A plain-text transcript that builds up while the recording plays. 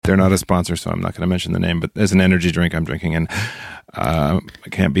They're not a sponsor, so I'm not going to mention the name, but there's an energy drink I'm drinking, and I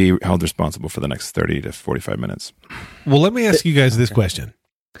can't be held responsible for the next 30 to 45 minutes. Well, let me ask you guys this question.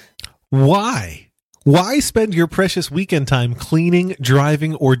 Why? Why spend your precious weekend time cleaning,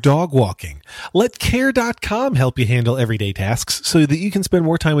 driving, or dog walking? Let Care.com help you handle everyday tasks so that you can spend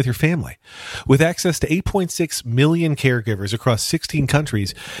more time with your family. With access to 8.6 million caregivers across 16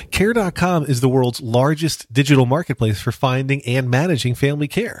 countries, Care.com is the world's largest digital marketplace for finding and managing family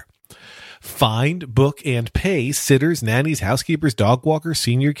care. Find, book, and pay sitters, nannies, housekeepers, dog walkers,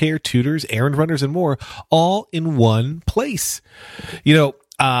 senior care, tutors, errand runners, and more, all in one place. You know,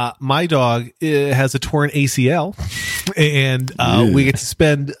 my dog has a torn ACL, and we get to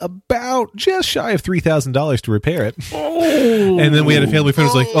spend about just shy of $3,000 to repair it. Oh. And then we had a family friend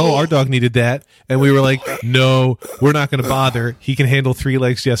who was like, "Oh, our dog needed that," and we were like, "No, we're not going to bother. He can handle 3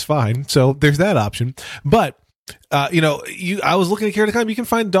 legs just fine." So there's that option. But I was looking at Care.com. You can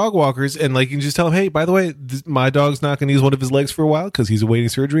find dog walkers, and like you can just tell them, "Hey, by the way, my dog's not going to use one of his legs for a while because he's awaiting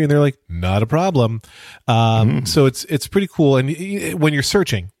surgery," and they're like, "Not a problem." So it's pretty cool. And when you're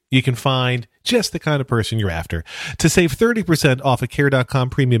searching, you can find just the kind of person you're after. To save 30% off a Care.com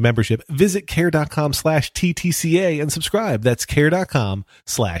premium membership, visit care.com/TTCA and subscribe. That's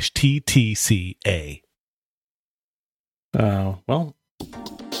care.com/TTCA. Well,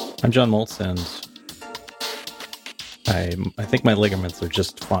 I'm John Moltz, and I think my ligaments are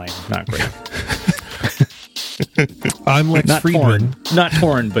just fine, not great. I'm Lex Friedman. Not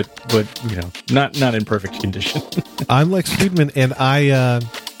torn, but not in perfect condition. I'm Lex Friedman, and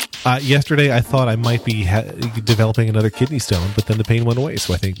yesterday I thought I might be developing another kidney stone, but then the pain went away,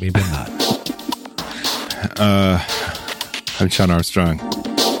 so I think maybe I'm not. I'm Sean Armstrong.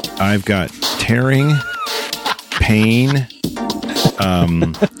 I've got tearing, pain,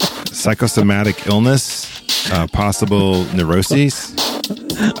 psychosomatic illness, possible neuroses.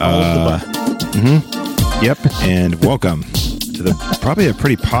 Yep, and welcome to probably a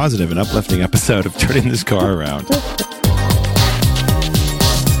pretty positive and uplifting episode of Turning This Car Around.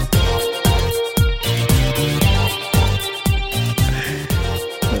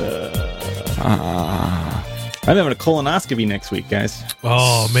 I'm having a colonoscopy next week, guys.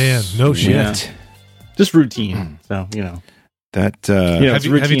 Oh man, no shit. Yeah. Just routine. So that. Have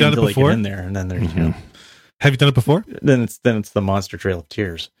you done it before? Get in there, and then there's Have you done it before? Then it's the monster trail of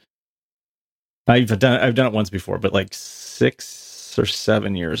tears. I've done it once before, but like 6 or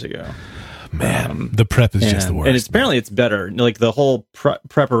 7 years ago. Man, the prep is just the worst. And apparently it's better. Like the whole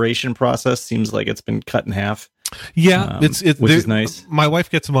preparation process seems like it's been cut in half. Yeah, which is nice. My wife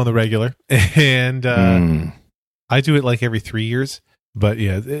gets them on the regular, and I do it like every 3 years. But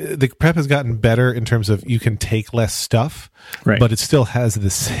yeah, the prep has gotten better in terms of you can take less stuff, right, but it still has the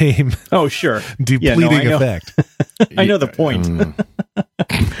same depleting effect. I know the point.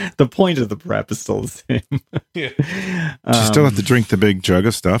 The point of the prep is still the same. Yeah. You still have to drink the big jug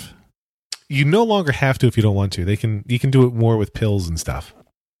of stuff. You no longer have to if you don't want to. You can do it more with pills and stuff.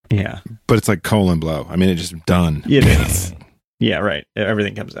 Yeah, but it's like colon blow. I mean, it's just done. It is. Yeah, right.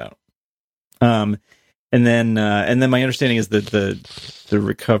 Everything comes out. And then my understanding is that the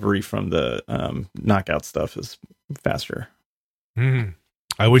recovery from the knockout stuff is faster.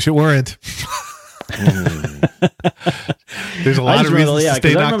 I wish it weren't. There's a lot of reasons to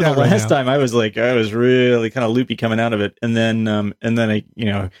stay knocked out. Last time I was really kind of loopy coming out of it, and then I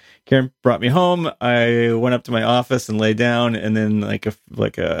Karen brought me home. I went up to my office and lay down, and then like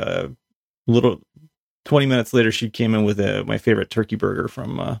a little 20 minutes later, she came in with my favorite turkey burger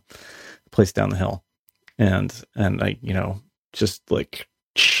from a place down the hill. And I, just like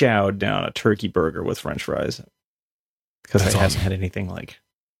chowed down a turkey burger with French fries because I hadn't had anything like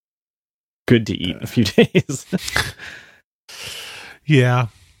good to eat in a few days. Yeah.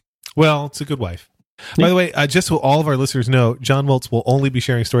 Well, it's a good wife. By the way, just so all of our listeners know, John Moltz will only be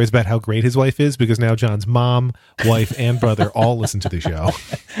sharing stories about how great his wife is because now John's mom, wife, and brother all listen to the show.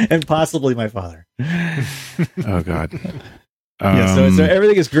 And possibly my father. Oh, God. So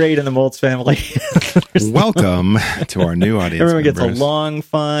everything is great in the Moltz family. Welcome to our new audience. Everyone gets along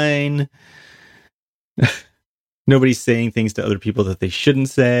fine. Nobody's saying things to other people that they shouldn't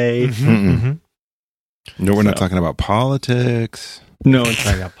say. No, we're not talking about politics. No one's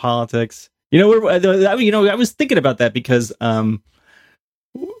talking about politics. I was thinking about that because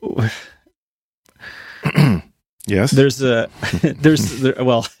yes, there's that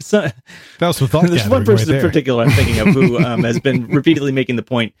was some thought. There's one person in particular I'm thinking of who has been repeatedly making the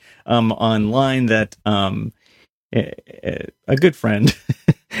point online that a good friend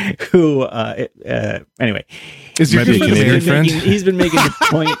who anyway is your good friend? He's been making the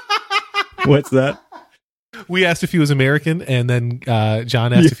point. What's that? We asked if he was American, and then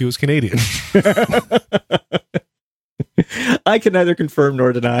John asked if he was Canadian. I can neither confirm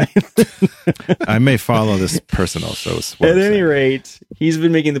nor deny. I may follow this person also. At any rate, he's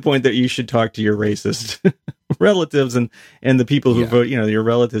been making the point that you should talk to your racist relatives and the people who vote, your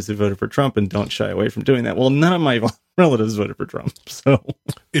relatives who voted for Trump, and don't shy away from doing that. Well, none of my relatives voted for Trump. So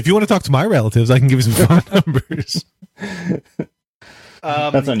if you want to talk to my relatives, I can give you some phone numbers.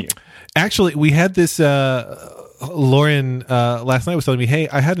 That's on you. Actually, we had this, Lauren last night was telling me, hey,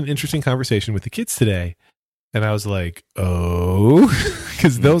 I had an interesting conversation with the kids today. And I was like, oh,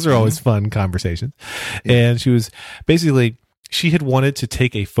 because those are always fun conversations. And she was basically, she had wanted to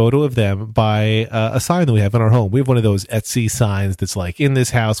take a photo of them by a sign that we have in our home. We have one of those Etsy signs that's like, in this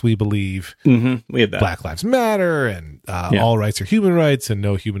house, we believe we have that. Black Lives Matter and all rights are human rights and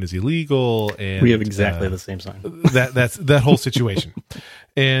no human is illegal. And we have exactly the same sign. That's that whole situation.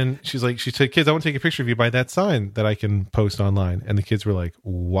 And she's like, she said, kids, I want to take a picture of you by that sign that I can post online. And the kids were like,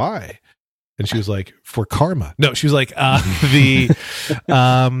 why? And she was like, for karma. No, she was like, because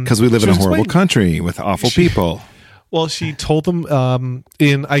we live in a horrible country with awful people. Well, she told them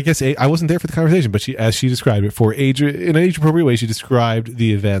I guess I wasn't there for the conversation, but as she described it in an age appropriate way, she described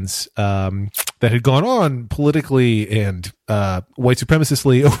the events that had gone on politically and white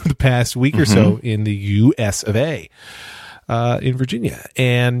supremacistly over the past week or so in the U.S. of A. In Virginia.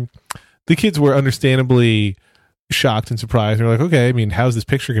 And the kids were understandably shocked and surprised. They're like, okay, I mean, how's this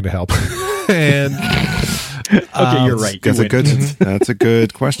picture going to help? And okay, you're right. That's a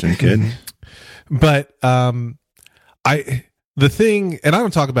good question, kid. But the thing, and I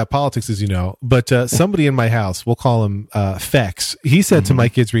don't talk about politics, as you know, but somebody in my house, we'll call him Fex. He said to my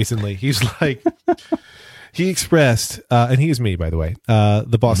kids recently, he's like, he expressed, and he is me, by the way.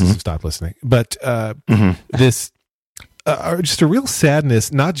 The bosses have stopped listening, but this. Just a real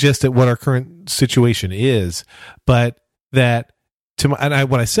sadness, not just at what our current situation is, but that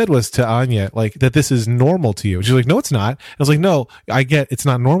what I said was to Anya, like, that this is normal to you. She's like, no, it's not. I was like, no, I get it's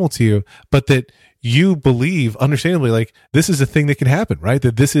not normal to you, but that you believe, understandably, like, this is a thing that can happen, right?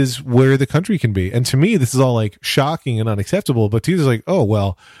 That this is where the country can be. And to me, this is all like shocking and unacceptable, but to you, it's like, oh,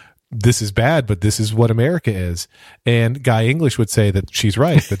 well, this is bad, but this is what America is. And Guy English would say that she's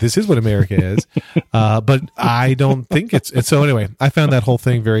right, that this is what America is. But I don't think it's so anyway, I found that whole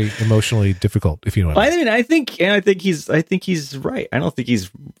thing very emotionally difficult, if you know what I mean. I think he's right. I think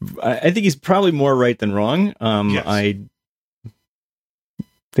he's probably more right than wrong. Yes. I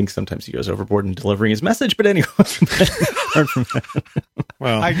think sometimes he goes overboard in delivering his message, but anyway.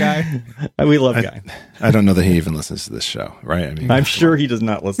 Well, hi, Guy. We love Guy. I don't know that he even listens to this show, right? I mean, I'm sure he does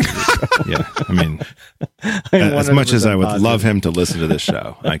not listen to this show. Yeah, I mean, as much as I would love him to listen to this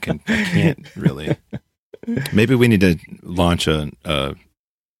show, I can't really. Maybe we need to launch a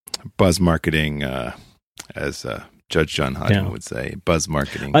buzz marketing, as Judge John Hodgman would say, buzz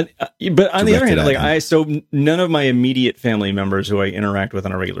marketing. But on the other hand, so none of my immediate family members who I interact with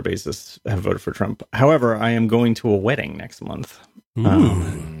on a regular basis have voted for Trump. However, I am going to a wedding next month,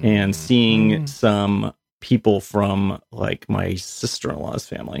 and seeing some people from like my sister-in-law's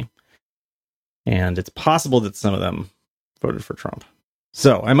family, and it's possible that some of them voted for Trump.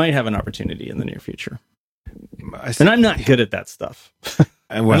 So I might have an opportunity in the near future. And I'm not good at that stuff.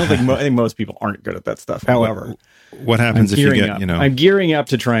 I think most people aren't good at that stuff. However, what happens if you get, I'm gearing up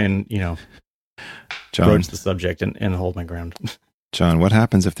to try and, John, broach the subject and hold my ground. John, what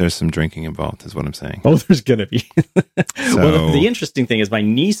happens if there's some drinking involved, is what I'm saying. Oh, there's going to be. Well, the interesting thing is my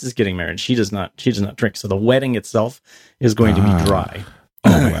niece is getting married. She does not drink. So the wedding itself is going to be dry.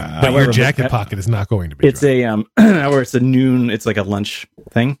 Oh, wow. But your jacket pocket is not going to be dry. Where it's a noon, it's like a lunch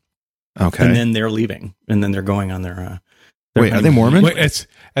thing. Okay. And then they're leaving. And then they're going on their wait, are they Mormon? Wait,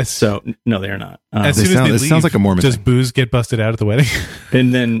 no, they're not. As soon as they leave, sounds like a Mormon. Does booze get busted out at the wedding?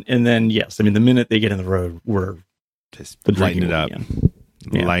 and then yes. I mean, the minute they get in the road, we're just lighting it up.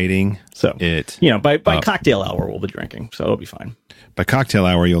 Yeah. Lighting it. By cocktail hour, we'll be drinking, so it'll be fine. By cocktail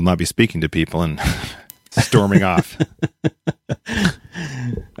hour, you'll not be speaking to people and storming off.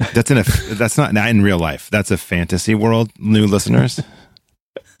 That's not in real life. That's a fantasy world, new listeners.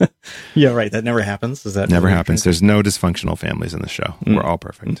 Yeah, right. That never happens. Is that never happens? There's no dysfunctional families in the show. We're all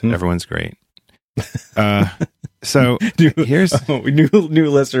perfect. Mm-hmm. Everyone's great. So here's new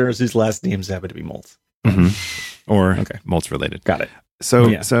listeners whose last names happen to be Moltz, or Moltz related. Got it. So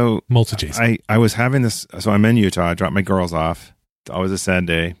Moltz adjacent. I was having this. So I'm in Utah. I dropped my girls off. It's always a sad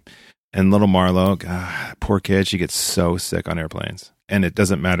day. And little Marlo, poor kid, she gets so sick on airplanes, and it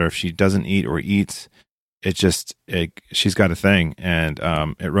doesn't matter if she doesn't eat or eats. She's got a thing, and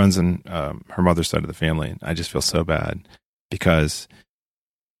it runs in her mother's side of the family. And I just feel so bad because,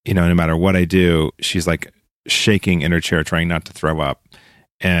 no matter what I do, she's like shaking in her chair, trying not to throw up.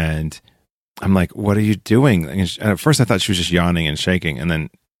 And I'm like, what are you doing? And at first I thought she was just yawning and shaking. And then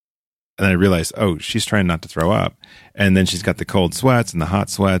I realized, oh, she's trying not to throw up. And then she's got the cold sweats and the hot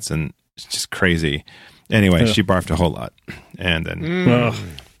sweats, and it's just crazy. Anyway, she barfed a whole lot. And then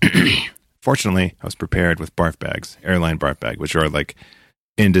fortunately, I was prepared with barf bags, airline barf bag, which are like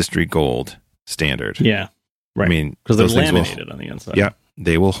industry gold standard. Yeah. Right. I mean, because they're those things laminated on the inside. Yeah.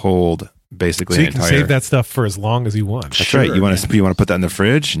 They will hold basically So you an can entire... save that stuff for as long as you want. That's Sure, right. You want to put that in the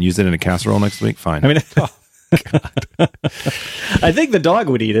fridge and use it in a casserole next week? Fine. I mean, I think the dog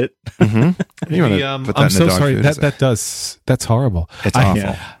would eat it. Mm-hmm. You want to put that I'm in so the dog sorry. food? That's horrible. It's awful.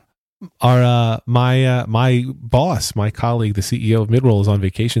 Yeah. My boss, my colleague, the CEO of Midroll, is on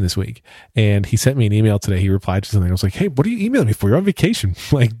vacation this week, and he sent me an email today. He replied to something. I was like, "Hey, what are you emailing me for? You're on vacation.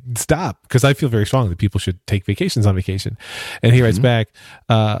 Like, stop." Because I feel very strongly that people should take vacations on vacation. And he writes back,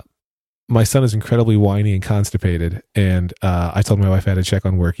 "My son is incredibly whiny and constipated, and I told my wife I had to check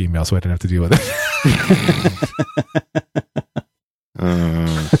on work email, so I didn't have to deal with it."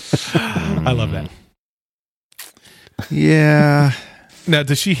 I love that. Yeah. Now,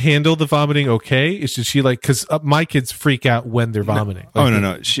 does she handle the vomiting okay? Is she like, because my kids freak out when they're vomiting.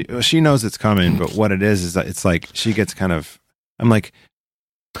 No. She knows it's coming, but what it is that it's like she gets kind of, I'm like,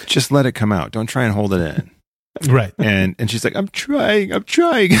 just let it come out. Don't try and hold it in. Right. And she's like, I'm trying.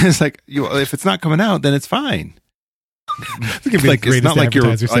 It's like, if it's not coming out, then it's fine. It's like, it's not like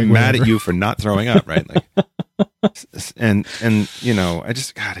I'm mad at you for not throwing up, right? Like, and I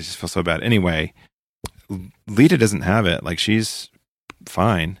just feel so bad. Anyway, Lita doesn't have it. Like, she's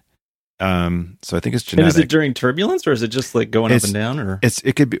fine. So I think it's genetic. And is it during turbulence, or is it just like going up and down? Or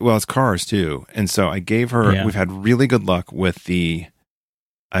it could be. Well, it's cars too. And so I gave her. Yeah. We've had really good luck with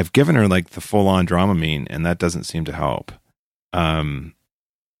I've given her like the full on Dramamine, and that doesn't seem to help. And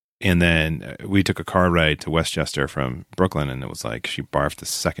then we took a car ride to Westchester from Brooklyn, and it was like she barfed the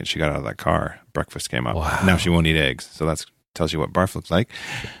second she got out of that car. Breakfast came up. Wow. Now she won't eat eggs. So that tells you what barf looks like.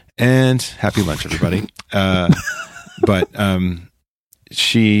 And happy lunch, everybody. But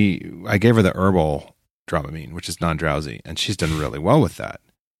I gave her the herbal Dramamine, which is non-drowsy, and she's done really well with that.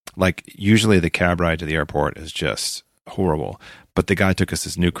 Like, usually the cab ride to the airport is just horrible, but the guy took us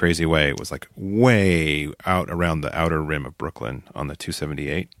this new crazy way. It was like way out around the outer rim of Brooklyn on the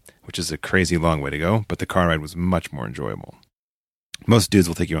 278, which is a crazy long way to go, but the car ride was much more enjoyable. Most dudes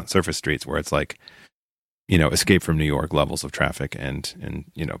will take you on surface streets where it's like, Escape from New York levels of traffic and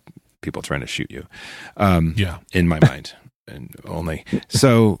people trying to shoot you. In my mind. And only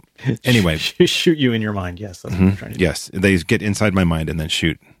so. Anyway, shoot you in your mind. Yes, that's what I'm trying to do. Yes, they get inside my mind and then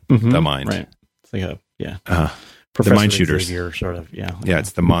shoot the mind. Right. It's like the mind shooters. Xavier, sort of. Yeah. Yeah,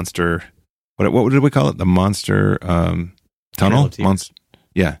 it's the monster. What did we call it? The monster tunnel. Monster.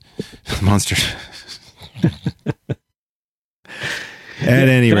 Yeah, monster. At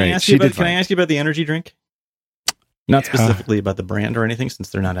any rate, can I ask you about the energy drink? Not specifically about the brand or anything, since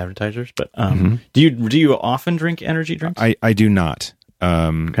they're not advertisers. But do you often drink energy drinks? I do not.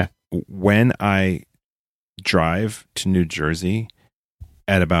 Okay. When I drive to New Jersey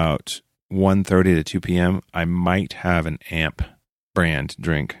at about 1:30 to 2 p.m., I might have an Amp brand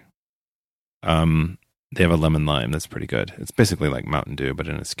drink. They have a lemon lime that's pretty good. It's basically like Mountain Dew, but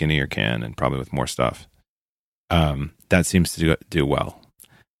in a skinnier can and probably with more stuff. That seems to do well.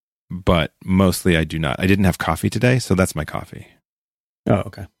 But mostly I do not. I didn't have coffee today, so that's my coffee. Oh,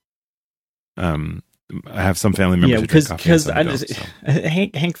 okay. I have some family members who drink coffee. Because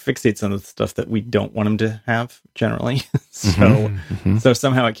Hank fixates on the stuff that we don't want him to have generally. So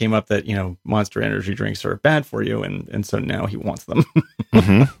somehow it came up that Monster energy drinks are bad for you, and so now he wants them.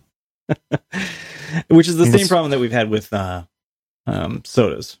 Which is the same problem that we've had with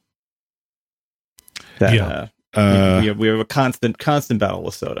sodas. We have a constant battle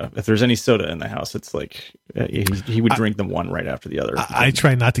with soda. If there's any soda in the house, it's like he would drink them one right after the other. I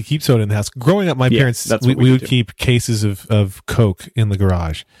try not to keep soda in the house. Growing up, my parents, we would keep cases of Coke in the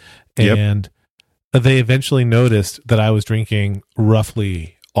garage. And they eventually noticed that I was drinking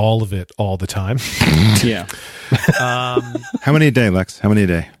roughly all of it all the time. Yeah. How many a day, Lex? How many a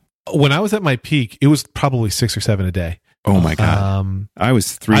day? When I was at my peak, it was probably 6 or 7 a day. Oh my God. I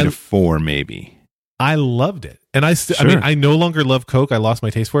was 3 to 4 maybe. I loved it. And I no longer love Coke. I lost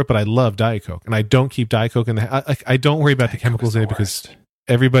my taste for it, but I love Diet Coke. And I don't keep Diet Coke in the I don't worry about the chemicals in it because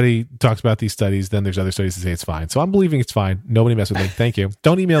everybody talks about these studies. Then there's other studies that say it's fine. So I'm believing it's fine. Nobody mess with me. Thank you.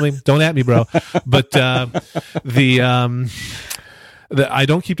 Don't email me. Don't at me, bro. But I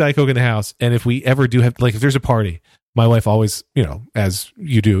don't keep Diet Coke in the house. And if we ever do have, like, if there's a party, my wife always, as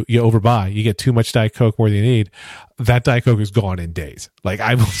you do, you overbuy, you get too much Diet Coke more than you need. That Diet Coke is gone in days. Like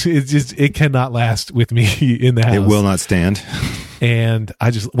it cannot last with me in the house. It will not stand. And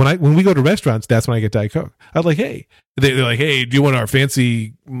I just, when we go to restaurants, that's when I get Diet Coke. I'm like, hey, they're like, hey, do you want our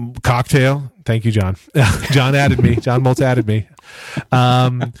fancy cocktail? Thank you, John. John Moltz added me.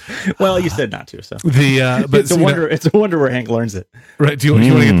 Well, you said not to, so but it's a wonder. It's a wonder where Hank learns it. Right? Do you want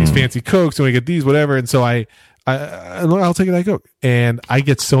to get these fancy Cokes? Do you want to get these, whatever? And so I'll take a Diet Coke, and I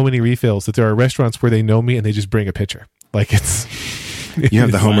get so many refills that there are restaurants where they know me and they just bring a pitcher. Like you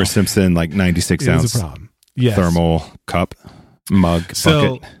have the Homer Simpson 96 ounce thermal cup mug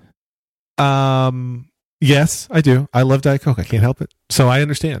bucket. Yes, I do. I love Diet Coke. I can't help it. So I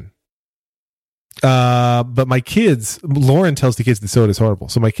understand. But my kids, Lauren tells the kids that soda is horrible.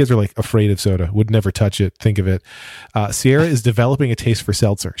 So my kids are like afraid of soda, would never touch it, think of it. Sierra is developing a taste for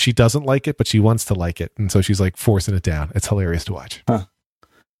seltzer. She doesn't like it, but she wants to like it. And so she's like forcing it down. It's hilarious to watch. Huh.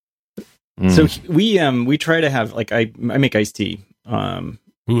 So we try to have I make iced tea. Ooh,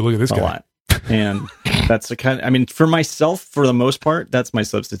 look at this guy. A lot. And that's the kind of, I mean, for myself, for the most part, that's my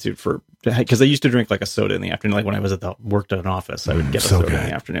substitute because I used to drink like a soda in the afternoon. Like when I worked at an office, I would get a soda in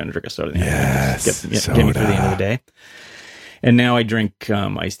the afternoon and drink a soda in the afternoon. Get me through the end of the day. And now I drink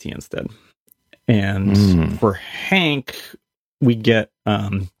iced tea instead. And for Hank, we get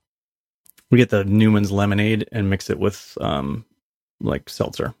the Newman's lemonade and mix it with like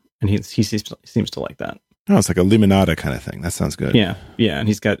seltzer. And he seems to like that. Oh, it's like a limonada kind of thing. That sounds good. Yeah. And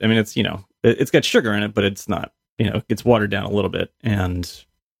he's got, I mean, it's, it's got sugar in it, but it's not, it's watered down a little bit, and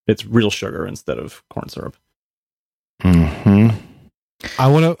it's real sugar instead of corn syrup. I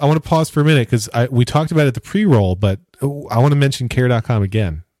want to pause for a minute because we talked about it at the pre-roll, but I want to mention care.com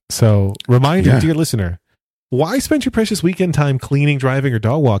again. So reminder, dear listener, why spend your precious weekend time cleaning, driving, or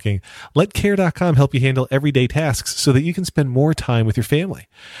dog walking? Let care.com help you handle everyday tasks so that you can spend more time with your family.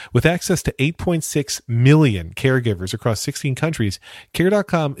 With access to 8.6 million caregivers across 16 countries,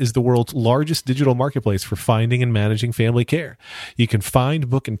 care.com is the world's largest digital marketplace for finding and managing family care. You can find,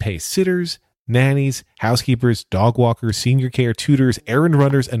 book, and pay sitters, nannies, housekeepers, dog walkers, senior care, tutors, errand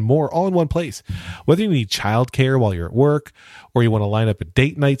runners, and more all in one place. Whether you need childcare while you're at work or you want to line up a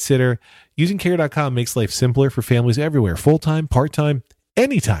date night sitter, using care.com makes life simpler for families everywhere, full-time, part-time,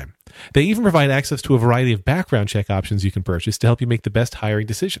 anytime. They even provide access to a variety of background check options you can purchase to help you make the best hiring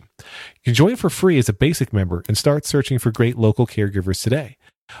decision. You can join for free as a basic member and start searching for great local caregivers today.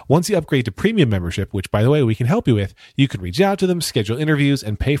 Once you upgrade to premium membership, which, by the way, we can help you with, you can reach out to them, schedule interviews,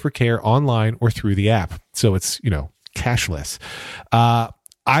 and pay for care online or through the app. So it's, cashless.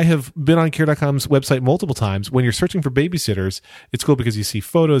 I have been on care.com's website multiple times. When you're searching for babysitters, it's cool because you see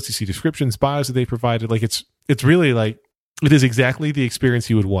photos, you see descriptions, bios that they provided. Like it's really like, it is exactly the experience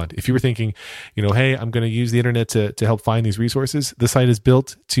you would want. If you were thinking, hey, I'm going to use the internet to help find these resources, the site is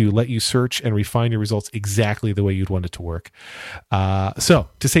built to let you search and refine your results exactly the way you'd want it to work. So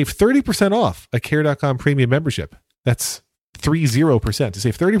to save 30% off a care.com premium membership, that's 30%. To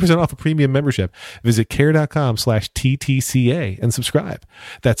save 30% off a premium membership, visit care.com/TTCA and subscribe.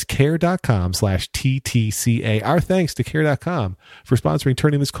 That's care.com/TTCA. Our thanks to care.com for sponsoring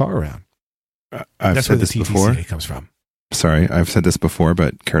Turning This Car Around. I've said this before. Comes from. Sorry, I've said this before,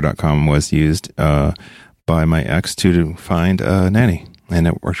 but care.com was used by my ex to find a nanny, and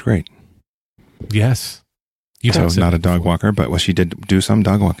it worked great. Yes. So not a dog walker, but she did do some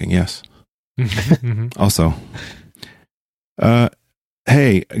dog walking, yes. Also,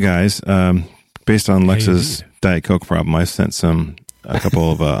 hey, guys, based on Lex's Diet Coke problem, I sent a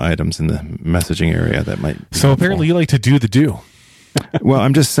couple of items in the messaging area that might be So helpful. Apparently you like to do the do. Well,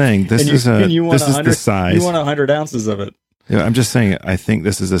 I'm just saying, this is the size. You want 100 ounces of it. Yeah, I'm just saying, I think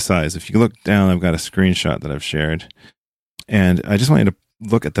this is the size. If you look down, I've got a screenshot that I've shared. And I just want you to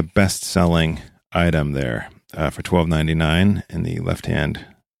look at the best-selling item there for $12.99 in the left-hand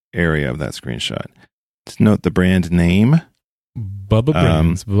area of that screenshot. Just note the brand name. Bubba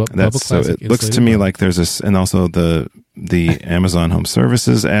Brands. So it looks to me like there's this, and also the Amazon Home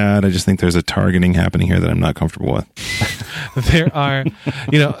Services ad. I just think there's a targeting happening here that I'm not comfortable with. There are,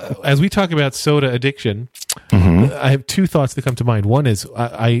 as we talk about soda addiction, I have two thoughts that come to mind. One is,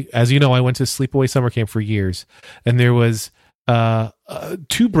 as you know, I went to sleepaway summer camp for years, and there was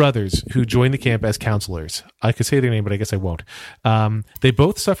two brothers who joined the camp as counselors. I could say their name, but I guess I won't. They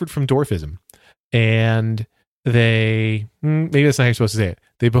both suffered from dwarfism, and maybe that's not how you're supposed to say it.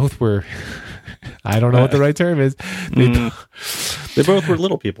 They both were, I don't know what the right term is. They both were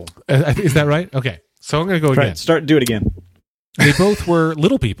little people. Is that right? Okay. So I'm going to go again. Do it again. They both were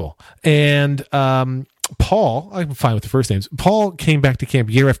little people. And Paul, I'm fine with the first names. Paul came back to camp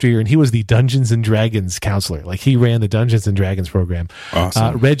year after year, and he was the Dungeons and Dragons counselor. Like, he ran the Dungeons and Dragons program.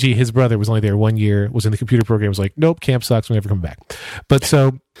 Awesome. Reggie, his brother, was only there 1 year, was in the computer program, was like, nope, camp sucks, we'll never come back. But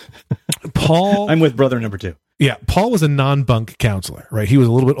so Paul... I'm with brother number 2. Yeah, Paul was a non-bunk counselor, right? He was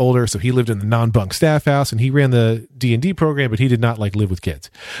a little bit older, so he lived in the non-bunk staff house, and he ran the D&D program, but he did not like live with kids.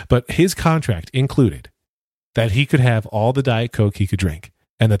 But his contract included that he could have all the Diet Coke he could drink,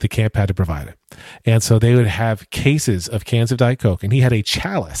 and that the camp had to provide it. And so they would have cases of cans of Diet Coke, and he had a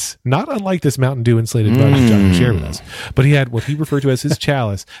chalice, not unlike this Mountain Dew insulated mug that John shared with us, but he had what he referred to as his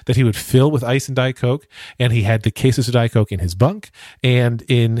chalice that he would fill with ice and Diet Coke, and he had the cases of Diet Coke in his bunk and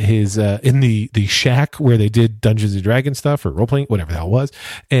in his in the shack where they did Dungeons and Dragons stuff or role playing, whatever the hell it was,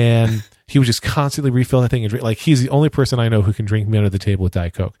 and he would just constantly refill that thing and drink. Like, he's the only person I know who can drink me under the table with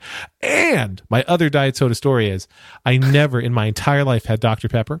Diet Coke. And my other diet soda story is I never in my entire life had Dr.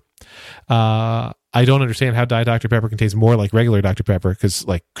 Pepper. I don't understand how Diet Dr. Pepper can taste more like regular Dr. Pepper, because,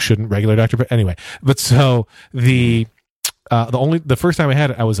 like, shouldn't regular Dr. Pepper anyway? But so the first time I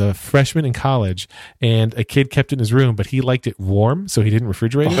had it, I was a freshman in college, and a kid kept it in his room, but he liked it warm, so he didn't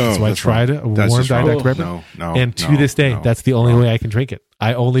refrigerate it. So I tried a warm Diet Dr. Pepper. And to this day, that's the only way I can drink it.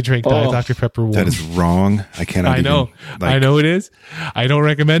 I only drink Diet Dr. Pepper warm. That is wrong. I cannot. I know. I know it is. I don't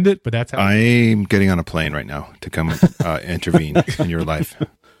recommend it, but that's how I'm getting on a plane right now to come intervene in your life.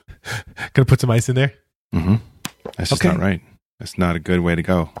 Gonna put some ice in there. Mm-hmm. That's just not right. That's not a good way to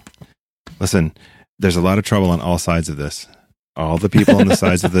go. Listen, there's a lot of trouble on all sides of this. All the people on the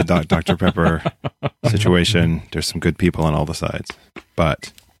sides of the Dr. Pepper situation. There's some good people on all the sides,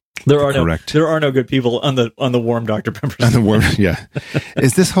 but there are no good people on the warm Dr. Pepper side. On the warm, yeah.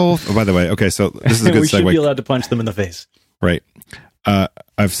 Is this whole? Oh, by the way, okay. So this is a good we segue. should be allowed to punch them in the face, right?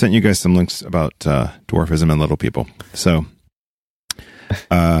 I've sent you guys some links about dwarfism and little people. So.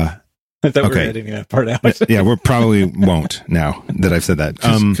 I thought we were editing that part out. Yeah, we probably won't now that I've said that.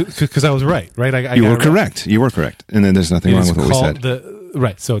 Because I was right? You were correct. You were correct. And then there's nothing wrong with what we said.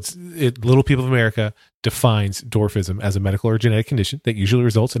 Right. So Little People of America defines dwarfism as a medical or genetic condition that usually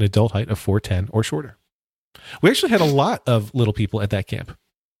results in adult height of 4'10" or shorter. We actually had a lot of little people at that camp.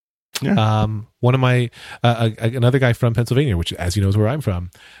 Yeah. One of my another guy from Pennsylvania, which, as you know, is where I'm from.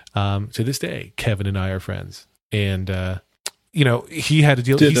 To this day, Kevin and I are friends, and he had to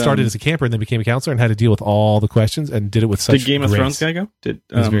deal. He started as a camper and then became a counselor and had to deal with all the questions and did it with such. Did Game of Thrones guy go? It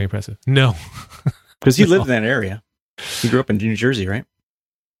was very impressive. No, because he lived in that area. He grew up in New Jersey, right?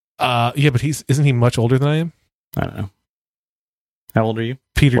 Yeah, but isn't he much older than I am? I don't know. How old are you?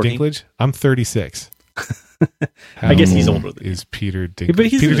 Peter 14? Dinklage. I'm 36. I guess he's older than is Peter Dinklage. Yeah, but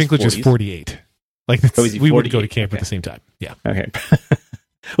Peter Dinklage is 48. Like, we would go to camp at the same time. Yeah. Okay.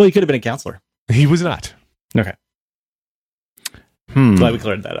 Well, he could have been a counselor. He was not. Okay. Glad we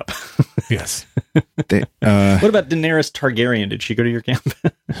cleared that up. Yes. What about Daenerys Targaryen? Did she go to your camp?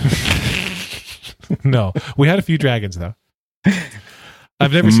 No. We had a few dragons, though.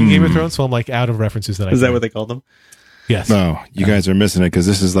 I've never seen Game of Thrones, so I'm like out of references that I Is that what they called them? Yes. No, you guys are missing it because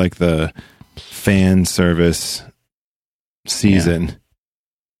this is like the fan service season.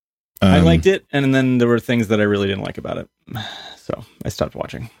 Yeah. I liked it, and then there were things that I really didn't like about it. So I stopped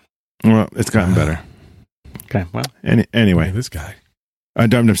watching. Well, it's gotten better. Okay, well. Anyway. This guy. I'm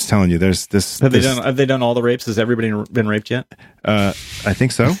just telling you, there's this. Have they done all the rapes? Has everybody been raped yet? I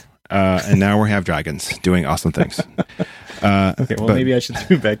think so. And now we have dragons doing awesome things. Okay, well, maybe I should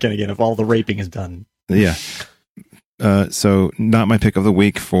zoom back in again if all the raping is done. Yeah. So not my pick of the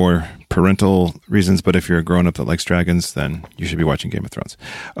week for parental reasons, but if you're a grown-up that likes dragons, then you should be watching Game of Thrones.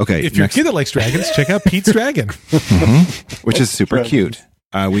 Okay. If you're a kid that likes dragons, check out Pete's Dragon. Which is super cute.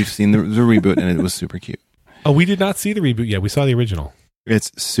 We've seen the reboot, and it was super cute. Oh, we did not see the reboot yet. We saw the original.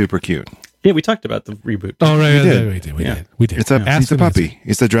 It's super cute. Yeah, we talked about the reboot. Oh, right. We did. He's a puppy.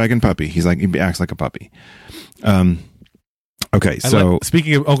 He's a dragon puppy. He acts like a puppy. Okay, so...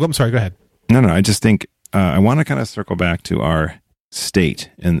 speaking of... Oh, I'm sorry. Go ahead. No, I just think I want to kind of circle back to our state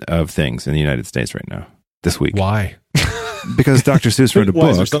of things in the United States right now, this week. Why? Because Dr. Seuss wrote a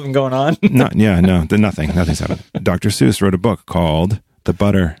book. Is there something going on? Nothing's happened. Dr. Seuss wrote a book called The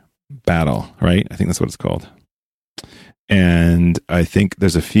Butter Battle, right? I think that's what it's called. And I think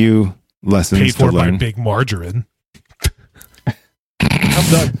there's a few lessons paid for to learn. by Big Margarine.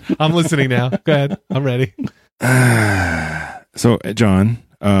 I'm done. I'm listening now. Go ahead. I'm ready. So, John,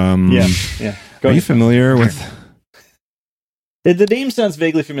 yeah. Are you familiar with? The name sounds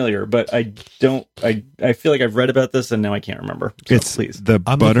vaguely familiar, but I don't. I feel like I've read about this and now I can't remember. So please,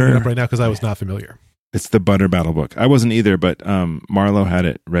 I'm looking it up right now because I was not familiar. It's the Butter Battle book. I wasn't either, but Marlo had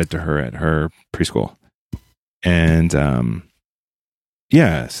it read to her at her preschool, and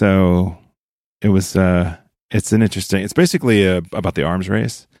so it's an interesting. It's basically about the arms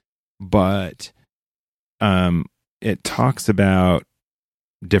race, but it talks about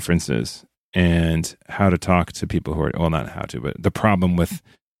differences and how to talk to people who are, well, not how to, but the problem with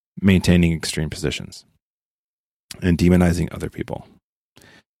maintaining extreme positions and demonizing other people,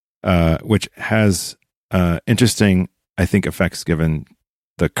 which has interesting, I think, effects given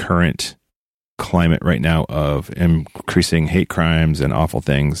the current climate right now of increasing hate crimes and awful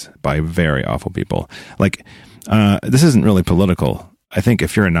things by very awful people. Like, this isn't really political. I think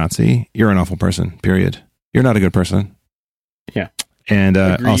if you're a Nazi, you're an awful person, period. You're not a good person. Yeah. And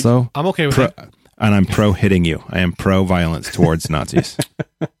also, I'm okay with that. And I'm pro hitting you. I am pro violence towards Nazis.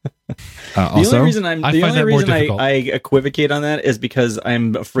 The only reason I equivocate on that is because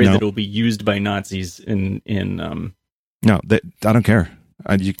I'm afraid that it will be used by Nazis in No, I don't care.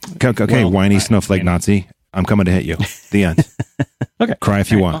 Okay, whiny snowflake Nazi. I'm coming to hit you. The end. Okay. Cry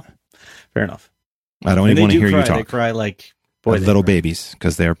if you want. Fair enough. I don't even want to hear you talk. They cry like little babies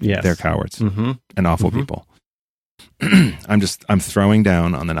because they're cowards and awful people. I'm throwing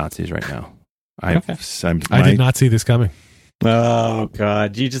down on the Nazis right now. I did not see this coming. Oh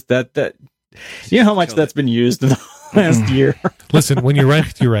God! You just that you know how much that's been used in the last year. Listen, when you're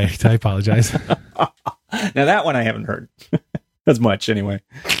right, you're right. I apologize. Now that one I haven't heard as much anyway.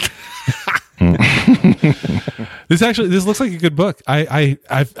 This looks like a good book.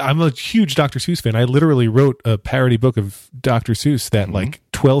 I'm a huge Dr. Seuss fan. I literally wrote a parody book of Dr. Seuss that like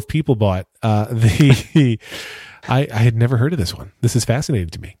 12 people bought. I had never heard of this one. This is fascinating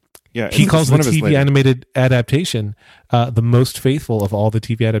to me. Yeah, he calls the TV animated adaptation the most faithful of all the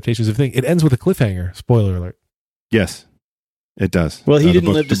TV adaptations of things. It ends with a cliffhanger. Spoiler alert. Yes, it does. Well, he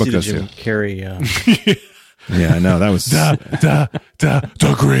didn't live to see the Jim Carrey. Yeah, I know that was the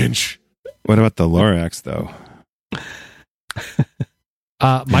Grinch. What about the Lorax though?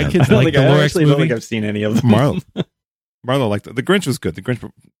 My kids like the Lorax movie. I don't think I've seen any of them. Marlo liked the Grinch was good. The Grinch,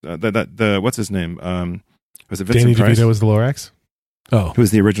 the what's his name? Was it Vincent Danny Price? DeVito was the Lorax. Oh, who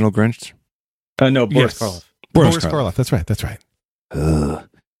was the original Grinch? No, Boris Karloff. Boris Karloff. That's right. Ugh,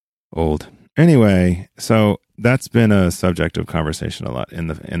 old. Anyway, so that's been a subject of conversation a lot in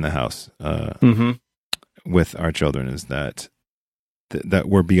the house with our children. Is that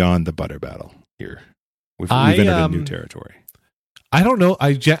we're beyond the butter battle here? We've entered a new territory. I don't know.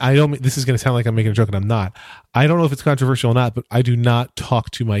 I don't. This is going to sound like I'm making a joke, and I'm not. I don't know if it's controversial or not, but I do not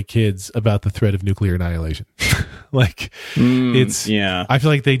talk to my kids about the threat of nuclear annihilation. It's. Yeah. I feel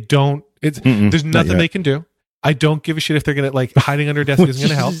like they don't. There's nothing they can do. I don't give a shit if they're going to hiding under a desk isn't going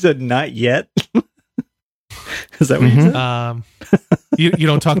to help. You said not yet. Is that what you said? You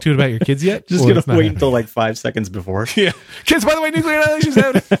don't talk to it about your kids yet. Just going to wait until 5 seconds before. Yeah, kids. By the way, nuclear annihilation's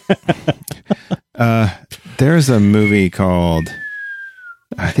out. There's a movie called.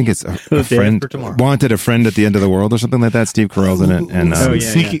 I think it's a friend wanted a friend at the end of the world or something like that. Steve Carell's in it, and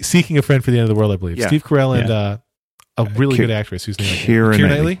seeking a friend for the end of the world. I believe Steve Carell and a really good actress whose name is Keira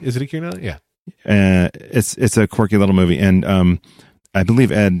Knightley. Is it a Keira Knightley? Yeah. It's a quirky little movie, and I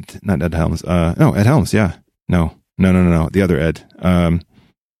believe Ed Helms. No, Ed Helms. Yeah, no, the other Ed.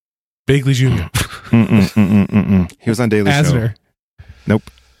 Bagley Jr. He was on Daily Asner. Show. Nope.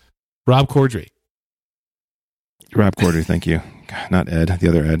 Rob Corddry. Thank you. Not Ed, the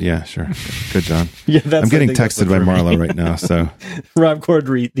other Ed. Yeah, sure. Good, John. Yeah, I'm getting texted by Marlo right now. So Rob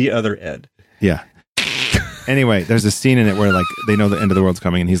Corddry, the other Ed. Yeah. Anyway, there's a scene in it where they know the end of the world's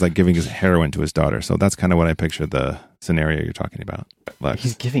coming, and he's giving his heroin to his daughter. So that's kind of what I picture the scenario you're talking about.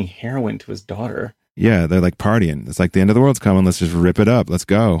 He's giving heroin to his daughter. Yeah, they're partying. It's the end of the world's coming. Let's just rip it up. Let's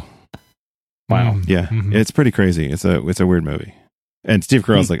go. Wow. Yeah, it's pretty crazy. It's a weird movie. And Steve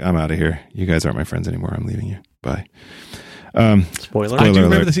Carell's I'm out of here. You guys aren't my friends anymore. I'm leaving you. Bye. Spoiler. I do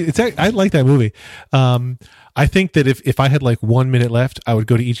remember the scene. I like that movie. I think that if I had 1 minute left, I would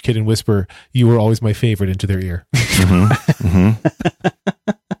go to each kid and whisper, "You were always my favorite," into their ear.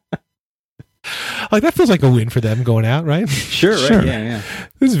 That feels like a win for them going out, right? Sure. Right. Yeah.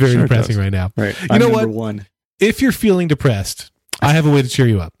 This is very depressing right now. Right. You know what? If you're feeling depressed, I have a way to cheer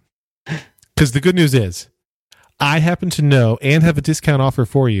you up. Because the good news is, I happen to know and have a discount offer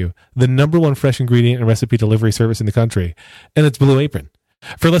for you, the #1 fresh ingredient and recipe delivery service in the country, and it's Blue Apron.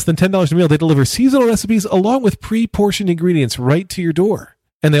 For less than $10 a meal, they deliver seasonal recipes along with pre-portioned ingredients right to your door.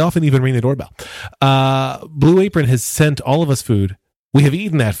 And they often even ring the doorbell. Blue Apron has sent all of us food. We have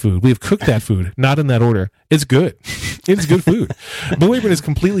eaten that food. We have cooked that food, not in that order. It's good. It's good food. Blue Apron is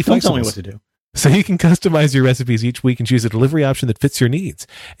completely flexible. Don't tell me what to do. So you can customize your recipes each week and choose a delivery option that fits your needs.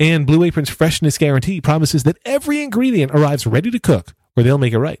 And Blue Apron's freshness guarantee promises that every ingredient arrives ready to cook, or they'll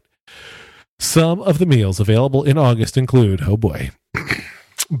make it right. Some of the meals available in August include, oh boy,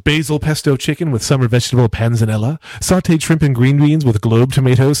 Basil pesto chicken with summer vegetable panzanella, sautéed shrimp and green beans with globe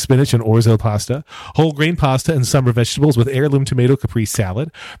tomatoes, spinach, and orzo pasta, whole grain pasta and summer vegetables with heirloom tomato caprese salad,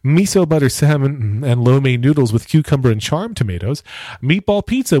 miso butter salmon and lo mein noodles with cucumber and charm tomatoes, meatball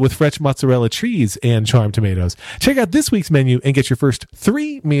pizza with fresh mozzarella cheese and charm tomatoes. Check out this week's menu and get your first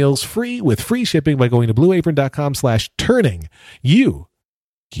 3 meals free with free shipping by going to blueapron.com/turning. You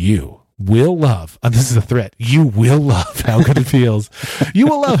will love, and this is a threat, you will love how good it feels. You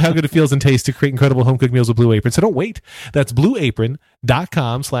will love how good it feels and tastes to create incredible home cooked meals with Blue Apron. So don't wait. That's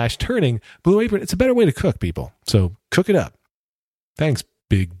blueapron.com/turning. Blue Apron, it's a better way to cook, people. So cook it up. Thanks,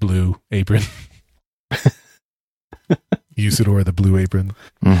 Big Blue Apron. Usador the Blue Apron.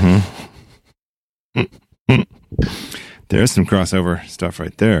 Mm-hmm. There's some crossover stuff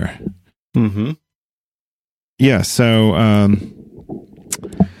right there. Mm-hmm. Yeah,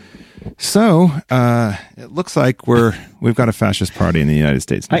 So it looks like we've got a fascist party in the United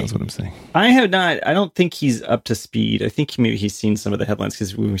States now, is what I'm saying. I don't think he's up to speed. I think maybe he's seen some of the headlines,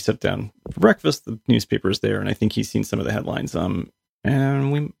 because when we sat down for breakfast, the newspaper's there, and I think he's seen some of the headlines. And I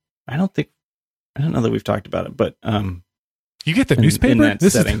don't know that we've talked about it, but you get the newspaper in that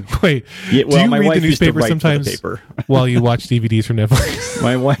setting. Wait, yeah, well, do you my read wife the used to newspaper write sometimes for the paper while you watch DVDs from Netflix?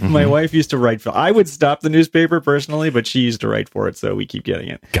 My wife used to write for. I would stop the newspaper personally, but she used to write for it, so we keep getting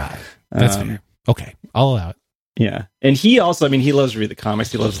it. God, that's fair. Okay, I'll allow it. Yeah, and he also, he loves to read the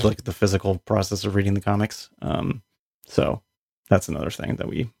comics. He loves like the physical process of reading the comics. So that's another thing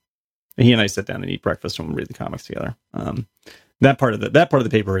that he and I sit down and eat breakfast when we read the comics together. That part of the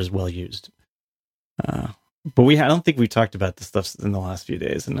paper is well used. But I don't think we talked about this stuff in the last few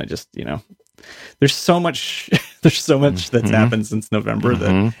days, and I just, there's so much that's happened since November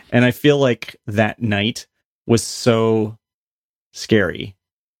and I feel like that night was so scary.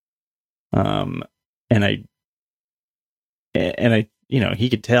 And I, he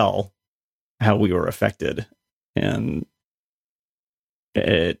could tell how we were affected, and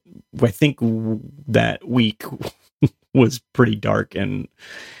I think that week was pretty dark, and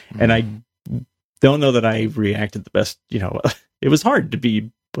I don't know that I reacted the best. It was hard to be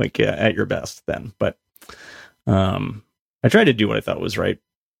like at your best then, but I tried to do what I thought was right,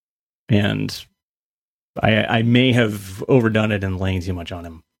 and I may have overdone it and laying too much on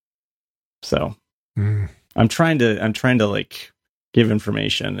him. So I'm trying to like give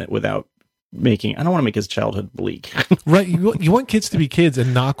information without making. I don't want to make his childhood bleak. Right? You want kids to be kids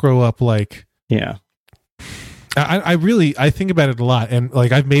and not grow up like. Yeah. I think about it a lot, and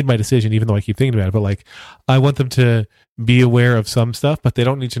like I've made my decision, even though I keep thinking about it. But like, I want them to be aware of some stuff, but they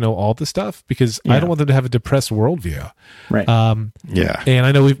don't need to know all the stuff, because I don't want them to have a depressed worldview. Right. Yeah. And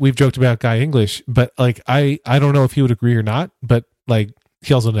I know we've joked about Guy English, but like I don't know if he would agree or not. But like,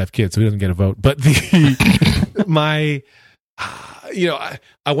 he also doesn't have kids, so he doesn't get a vote. But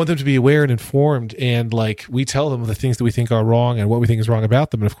I want them to be aware and informed, and like we tell them the things that we think are wrong and what we think is wrong about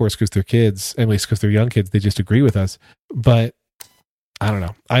them. And of course, because they're kids, at least because they're young kids, they just agree with us. But I don't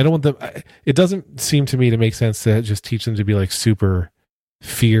know. I don't want them. It doesn't seem to me to make sense to just teach them to be like super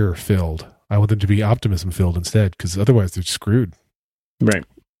fear filled. I want them to be optimism filled instead, because otherwise they're screwed. Right.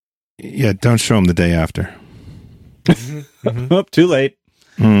 Yeah. Don't show them the day after. Oh, too late.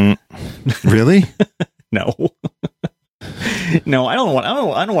 Really? No. No, I don't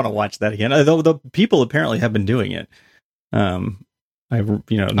want to watch that again. Although the people apparently have been doing it. I've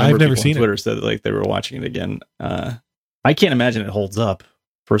never seen on Twitter said that, like, they were watching it again. I can't imagine it holds up.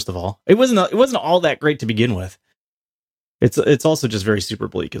 First of all, it wasn't all that great to begin with. It's also just very super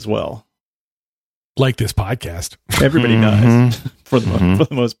bleak as well. Like this podcast, everybody does for the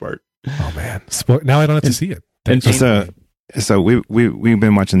most part. Oh man, now I don't have to see it. So we've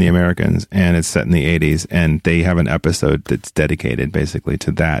been watching The Americans, and it's set in the 80s, and they have an episode that's dedicated basically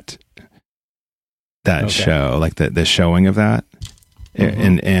to that show, like the showing of that,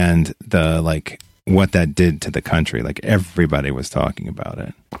 and the like what that did to the country. Like everybody was talking about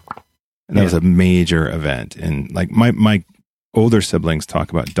it, and that was a major event. And like my older siblings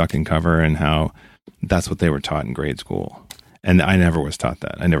talk about duck and cover and how that's what they were taught in grade school, and I never was taught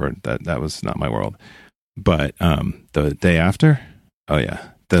that. That was not my world. But the day after, we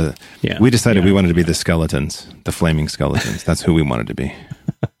decided we wanted to be the skeletons, the flaming skeletons. That's who we wanted to be.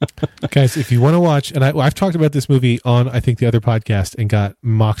 Guys, if you want to watch, and I've talked about this movie on, I think, the other podcast and got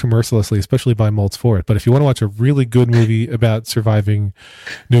mocked mercilessly, especially by Moltz for it. But if you want to watch a really good movie about surviving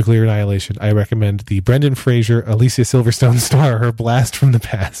nuclear annihilation, I recommend the Brendan Fraser, Alicia Silverstone star, Her Blast from the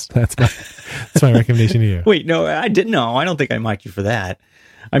Past. That's my recommendation to you. Wait, no, I didn't know. I don't think I mocked you for that.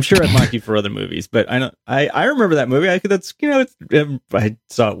 I'm sure I've mocked you for other movies, but I remember that movie. I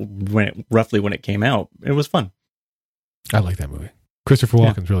saw it roughly when it came out. It was fun. I like that movie. Christopher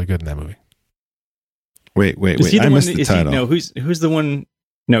Walken's really good in that movie. Wait. Is he the I one? missed the title. Who's the one?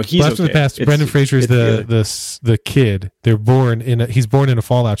 No, he's Blast from the Past. Brendan Fraser's the kid. He's born in a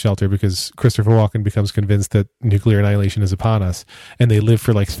fallout shelter because Christopher Walken becomes convinced that nuclear annihilation is upon us, and they live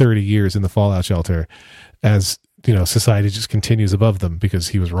for like 30 years in the fallout shelter as, society just continues above them because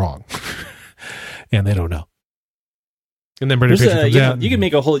he was wrong. And they don't know. And then Brendan Fraser comes out. You can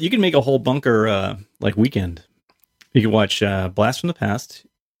make a whole bunker like weekend. You can watch Blast from the Past,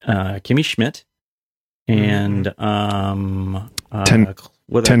 Kimmy Schmidt, and 10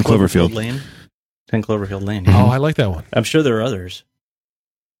 Cloverfield Lane. 10 Cloverfield Lane. Oh, I like that one. I'm sure there are others.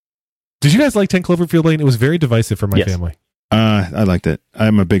 Did you guys like 10 Cloverfield Lane? It was very divisive for my family. I liked it.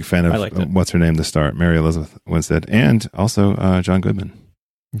 I'm a big fan of what's her name, the star, Mary Elizabeth Winstead, and also John Goodman.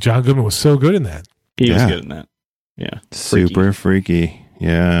 John Goodman was so good in that. He was good in that. Yeah, super freaky.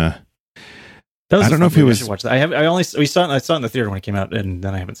 Yeah, I don't know if he was. Watch that. I saw it in the theater when it came out, and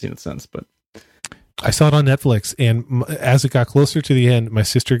then I haven't seen it since. But I saw it on Netflix, and as it got closer to the end, my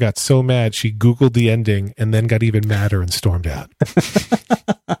sister got so mad she Googled the ending and then got even madder and stormed out.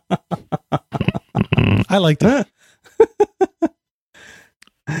 I liked it.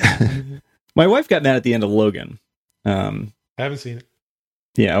 My wife got mad at the end of Logan. I haven't seen it.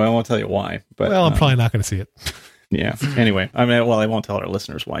 Yeah, I won't tell you why. But I'm probably not going to see it. Yeah. Anyway, I won't tell our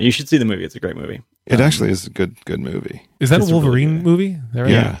listeners why. You should see the movie. It's a great movie. It actually is a good movie. Is that a Wolverine movie?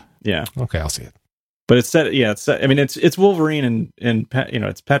 Right? Yeah. Okay, I'll see it. But it's set. Yeah, it's set. I mean, it's Wolverine and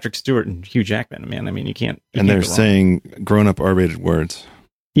it's Patrick Stewart and Hugh Jackman. Man, I mean, you can't. And they're saying grown-up R-rated words.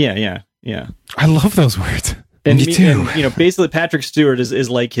 Yeah. I love those words. And me too. And, basically, Patrick Stewart is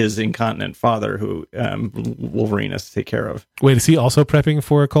like his incontinent father, who Wolverine has to take care of. Wait, is he also prepping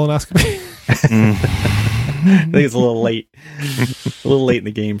for a colonoscopy? I think it's a little late in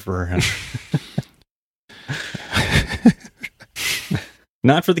the game for him.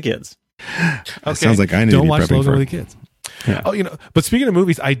 Not for the kids. Okay. Sounds like I need Don't to be watch prepping Logan for with the kids. Yeah. Oh, but speaking of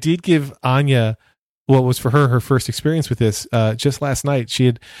movies, I did give Anya what was for her first experience with this just last night. She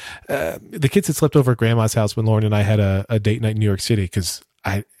had the kids had slept over at Grandma's house when Lauren and I had a date night in New York City because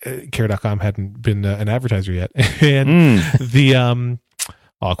Care.com hadn't been an advertiser yet, and the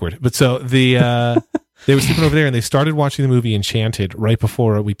awkward. But so they were sleeping over there, and they started watching the movie Enchanted right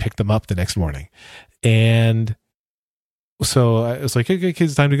before we picked them up the next morning, and so I was like, "Okay,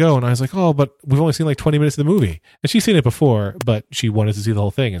 kids, time to go." And I was like, "Oh, but we've only seen like 20 minutes of the movie." And she's seen it before, but she wanted to see the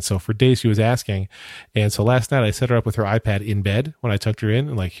whole thing. And so for days she was asking. And so last night I set her up with her iPad in bed when I tucked her in,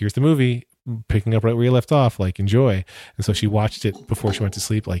 and like, "Here's the movie, picking up right where you left off. Like, enjoy." And so she watched it before she went to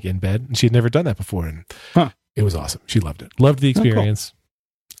sleep, like in bed. And she had never done that before, and it was awesome. She loved it. Loved the experience.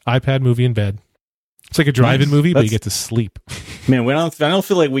 Cool. iPad movie in bed. It's like a drive-in movie, but you get to sleep. Man, I don't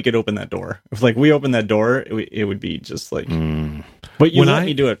feel like we could open that door. If like we opened that door, it would be just like. But you let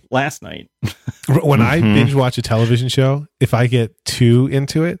me do it last night. When I binge watch a television show, if I get too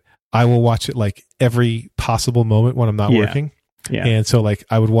into it, I will watch it like every possible moment when I'm not working. Yeah. And so like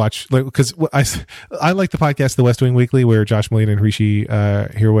I would watch, like, because I like the podcast The West Wing Weekly, where Josh Molina and Rishi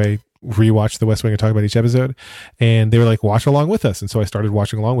Hirway rewatch The West Wing and talk about each episode, and they were like, watch along with us. And so I started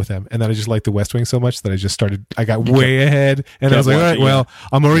watching along with them, and then I just liked The West Wing so much that I got way ahead, and I was like, all right, well,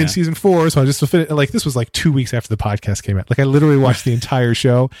 I'm already in season 4, so I just finished. Like, this was like 2 weeks after the podcast came out. Like, I literally watched the entire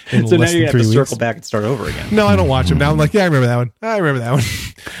show in so less now you than 3 have to weeks. circle back and start over again. No, I don't watch them now. I'm like, yeah, I remember that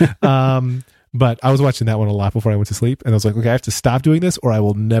one. But I was watching that one a lot before I went to sleep, and I was like, okay, I have to stop doing this, or I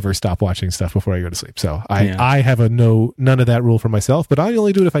will never stop watching stuff before I go to sleep. So I have none of that rule for myself, but I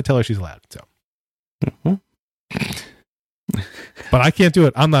only do it if I tell her she's allowed. So, but I can't do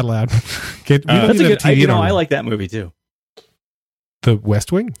it. I'm not allowed. That's a good. I like that movie too. The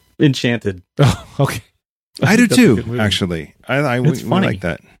West Wing, Enchanted. Oh, okay. I do too. Actually, we like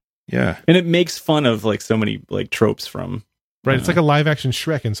that. Yeah, and it makes fun of like so many like tropes from. Right, it's like a live action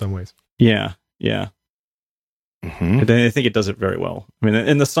Shrek in some ways. Yeah. And I think it does it very well. I mean,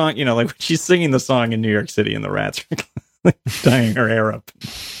 in the song, like when she's singing the song in New York City and the rats are like dyeing her hair up.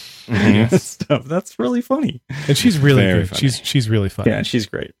 Stuff. That's really funny. And she's really very good. Funny. She's really funny. Yeah, she's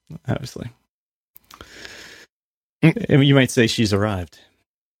great, obviously. I mean, you might say she's arrived.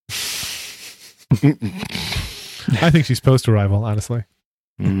 I think she's post-arrival, honestly.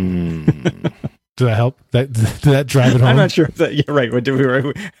 Did that help? Did that drive it home? I'm not sure if that. Yeah, right.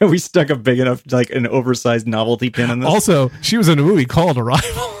 Have we stuck a big enough, like an oversized novelty pin in this? Also, she was in a movie called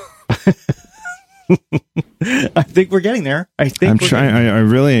Arrival. I think we're getting there. I'm trying.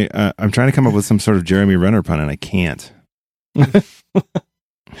 I'm trying to come up with some sort of Jeremy Renner pun, and I can't.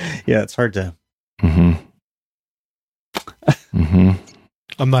 Yeah, it's hard to. I'm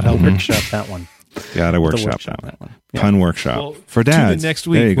not helping. Shut that one. Gotta workshop that one. Pun workshop Well, for dads. Tune in next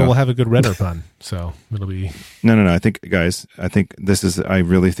There you week. go. We'll have a good Redder pun. So it'll be. No. I think, guys, this is. I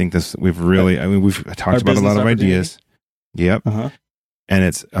really think this. We've talked about a lot of ideas. Yep. And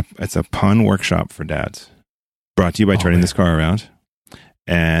it's a pun workshop for dads. Brought to you by Turning This Car Around,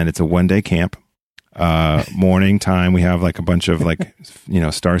 and it's a 1-day camp. Morning time, we have like a bunch of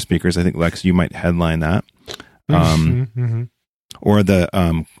star speakers. I think Lex, you might headline that. Or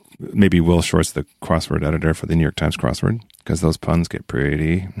the maybe Will Short's the crossword editor for the New York Times crossword, because those puns get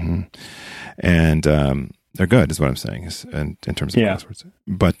pretty, and they're good, is what I'm saying, in terms of crosswords.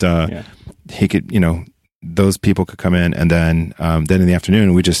 But he could, those people could come in, and then in the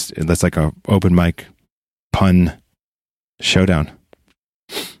afternoon that's like a open mic pun showdown.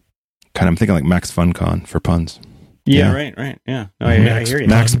 Kind of, I'm thinking like MaxPunCon for puns. Yeah. Right. Yeah. No, I hear you.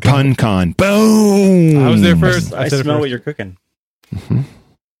 MaxPunCon. Boom! I was there first. I smell what you're cooking. Mm-hmm.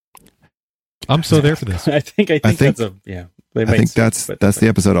 I'm so there for this. I think that's a I think that's the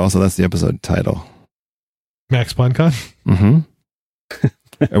episode. Also, that's the episode title. MaxPunCon. Mm-hmm.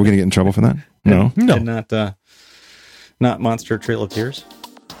 Are we gonna get in trouble for that? No. And not Monster Trail of Tears.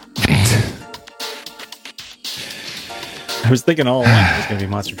 I was thinking all along it was going to be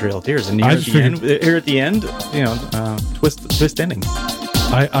Monster Trail of Tears, and here at the end, twist ending.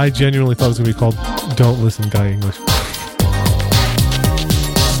 I genuinely thought it was going to be called "Don't Listen, Guy English."